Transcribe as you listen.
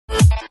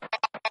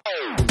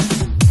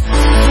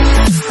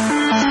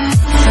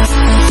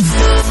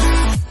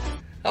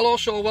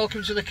so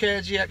welcome to the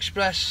KG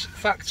Express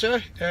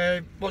Factor.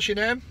 What's your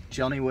name?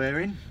 Johnny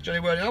Waring. Johnny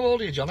Waring. How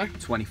old are you, Johnny?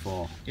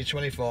 24. You're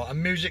 24.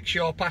 And music's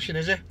your passion,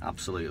 is it?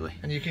 Absolutely.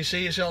 And you can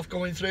see yourself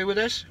going through with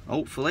this?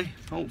 Hopefully.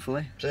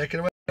 Take it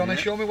away, Johnny.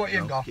 Show me what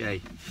you've got.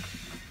 Okay.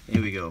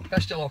 Here we go.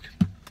 Best of luck.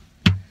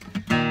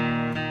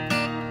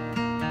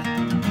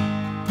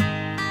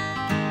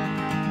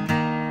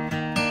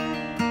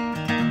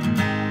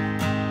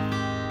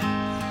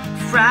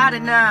 Friday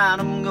night,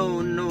 I'm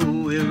going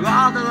nowhere.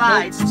 All the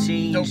lights are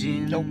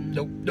changing. Nope.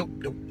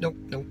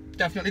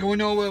 Definitely going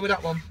nowhere with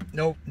that one.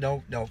 No.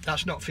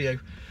 That's not for you.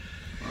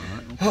 All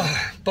right, okay.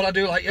 But I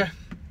do like you.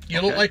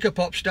 You look like a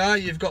pop star.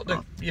 You've got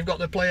the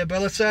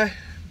playability.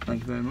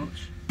 Thank you very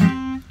much.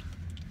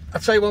 I'll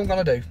tell you what I'm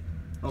gonna do.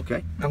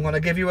 Okay. I'm gonna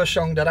give you a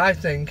song that I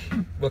think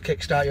will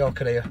kickstart your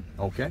career.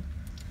 Okay.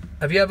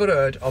 Have you ever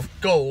heard of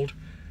Gold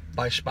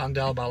by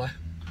Spandau Ballet?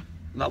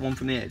 That one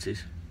from the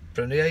 80s.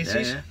 From the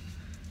 80s? Yeah.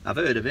 I've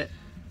heard of it.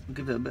 I'll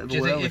give it a bit of a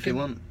whirl if you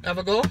want. Have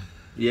a go?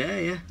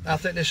 Yeah. I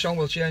think this song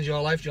will change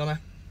your life, Johnny.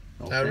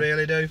 Okay. I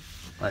really do.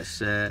 Let's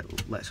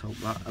hope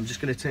that. I'm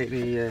just going to take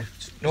the.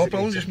 No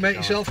problem. Just make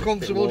yourself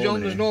comfortable,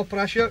 John. There's no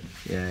pressure.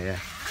 Yeah.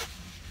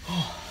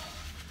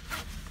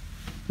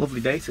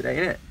 Lovely day today,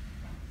 isn't it?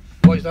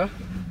 What is that?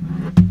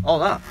 Oh,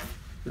 that.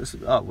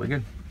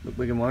 Wigan.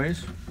 Wigan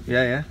Warriors.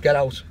 Yeah. Get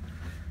out.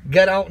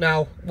 Get out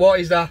now. What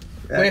is that?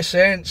 Yeah. We're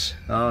saints.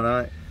 All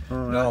right.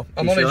 No,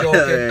 I'm only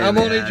joking. I'm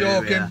only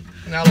joking.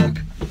 Now look,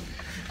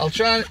 I'll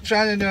try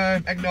and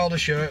ignore the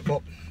shirt,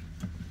 but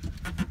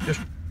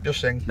just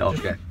sing.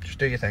 Okay. Just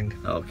do your thing.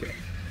 Okay.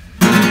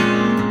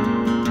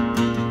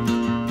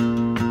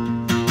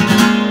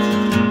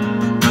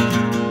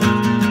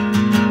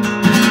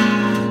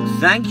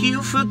 Thank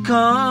you for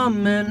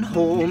coming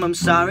home. I'm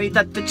sorry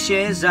that the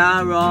chairs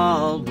are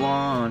all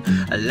worn.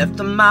 I left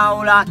them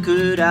out, I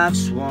could have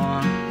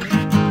sworn.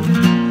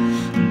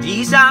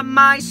 These are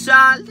my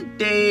solid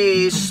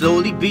days,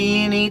 slowly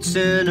being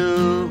eaten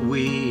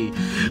away.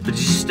 But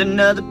just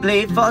another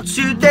play for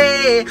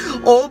today.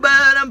 Oh,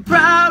 but I'm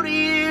proud of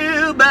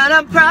you, but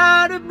I'm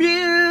proud of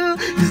you.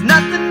 There's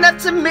nothing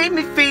left to make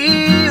me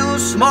feel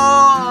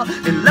small.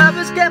 And love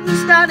has kept me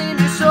standing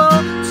here so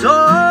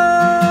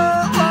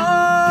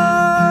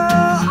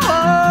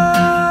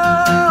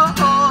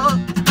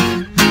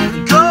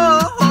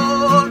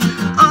Gold,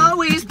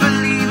 always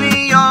believe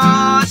in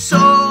your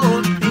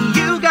soul. And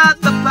you got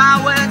the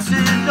power to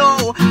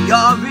know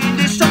you're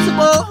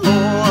indestructible.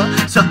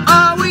 So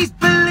always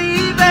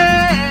believe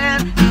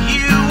in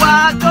you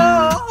are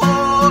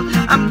gold.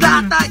 I'm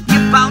glad that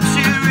you're bound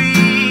to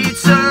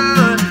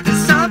return.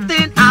 There's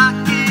something I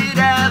could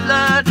have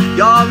learned.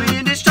 You're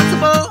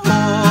indestructible.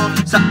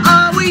 So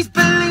always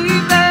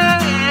believe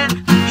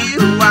in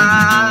you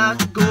are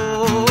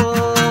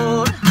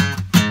gold.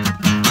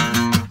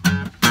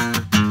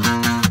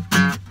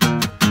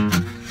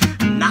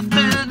 And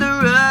after the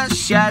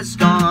rush has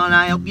gone,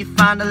 I hope you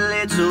find a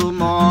little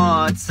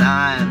more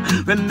time.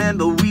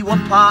 Remember, we were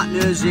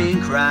partners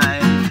in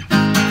crime.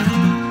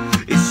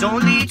 It's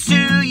only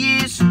 2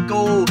 years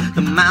ago,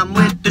 the man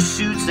with the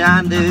suits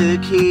and the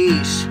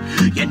case.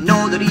 You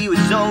know that he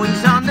was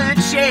always on the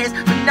chase,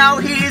 but now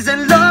he's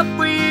in love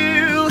with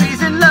you.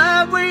 He's in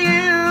love with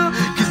you.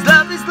 Cause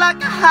love is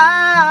like a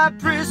high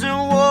prison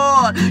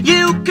wall.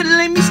 You could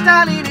leave me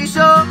standing here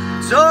so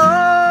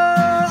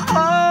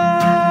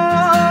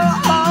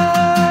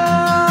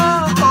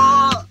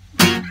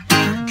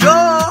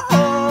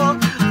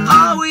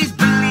always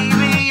believe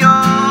in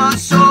your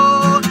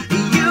soul.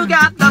 You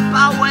got the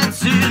power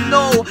to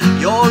know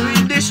you're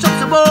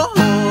indestructible.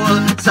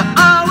 So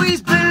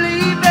always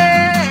believe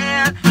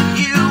in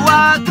you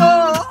are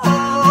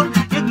gold.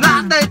 You're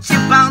not that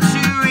you're bound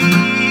to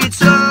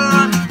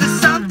return. There's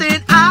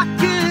something I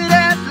could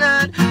have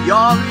learned.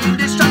 You're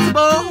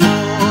indestructible.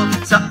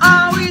 So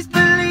always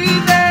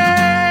believe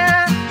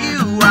in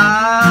you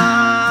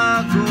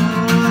are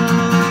gold.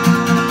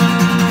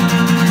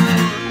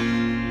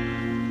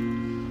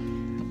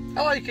 I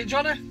like it,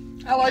 Johnny.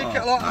 I like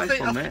it a lot. Nice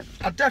one,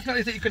 I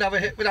definitely think you could have a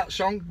hit with that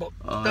song, but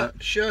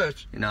that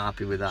shirt. You're not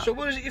happy with that? So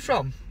where is it you're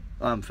from?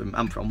 I'm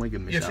from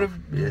Wigan myself. You're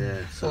from?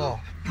 Yeah. So.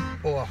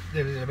 Oh,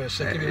 nearly a bit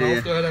sick of your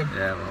mouth there then.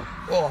 Yeah,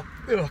 well.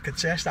 I can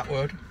taste that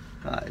word.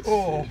 That is,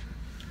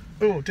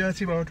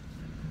 Dirty word.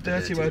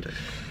 Dirty word.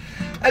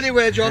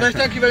 Anyway, Johnny,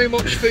 thank you very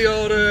much for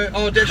your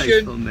audition.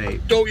 Nice one,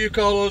 mate. Don't you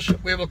call us,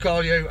 we will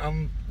call you,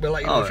 and we'll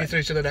let you know if you're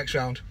through to the next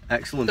round.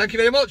 Excellent. Thank you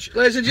very much,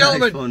 ladies and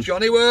gentlemen. Nice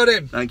Johnny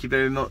Waring. Thank you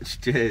very much.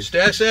 Cheers.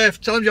 Stay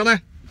safe. Tell him,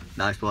 Johnny.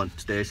 Nice one.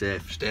 Stay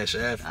safe. Stay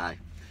safe. Aye.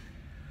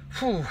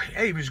 Phew,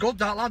 hey, he was good,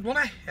 that lad,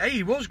 wasn't he? Hey,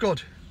 he was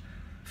good.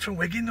 From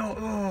Wigan, though.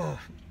 Oh,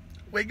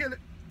 Wigan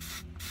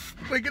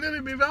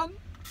in my van.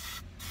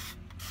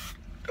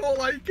 Don't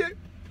like it.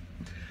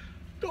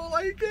 Don't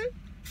like it.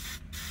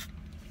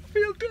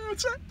 Feel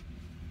dirty.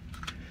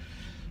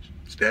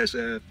 Stay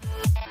safe.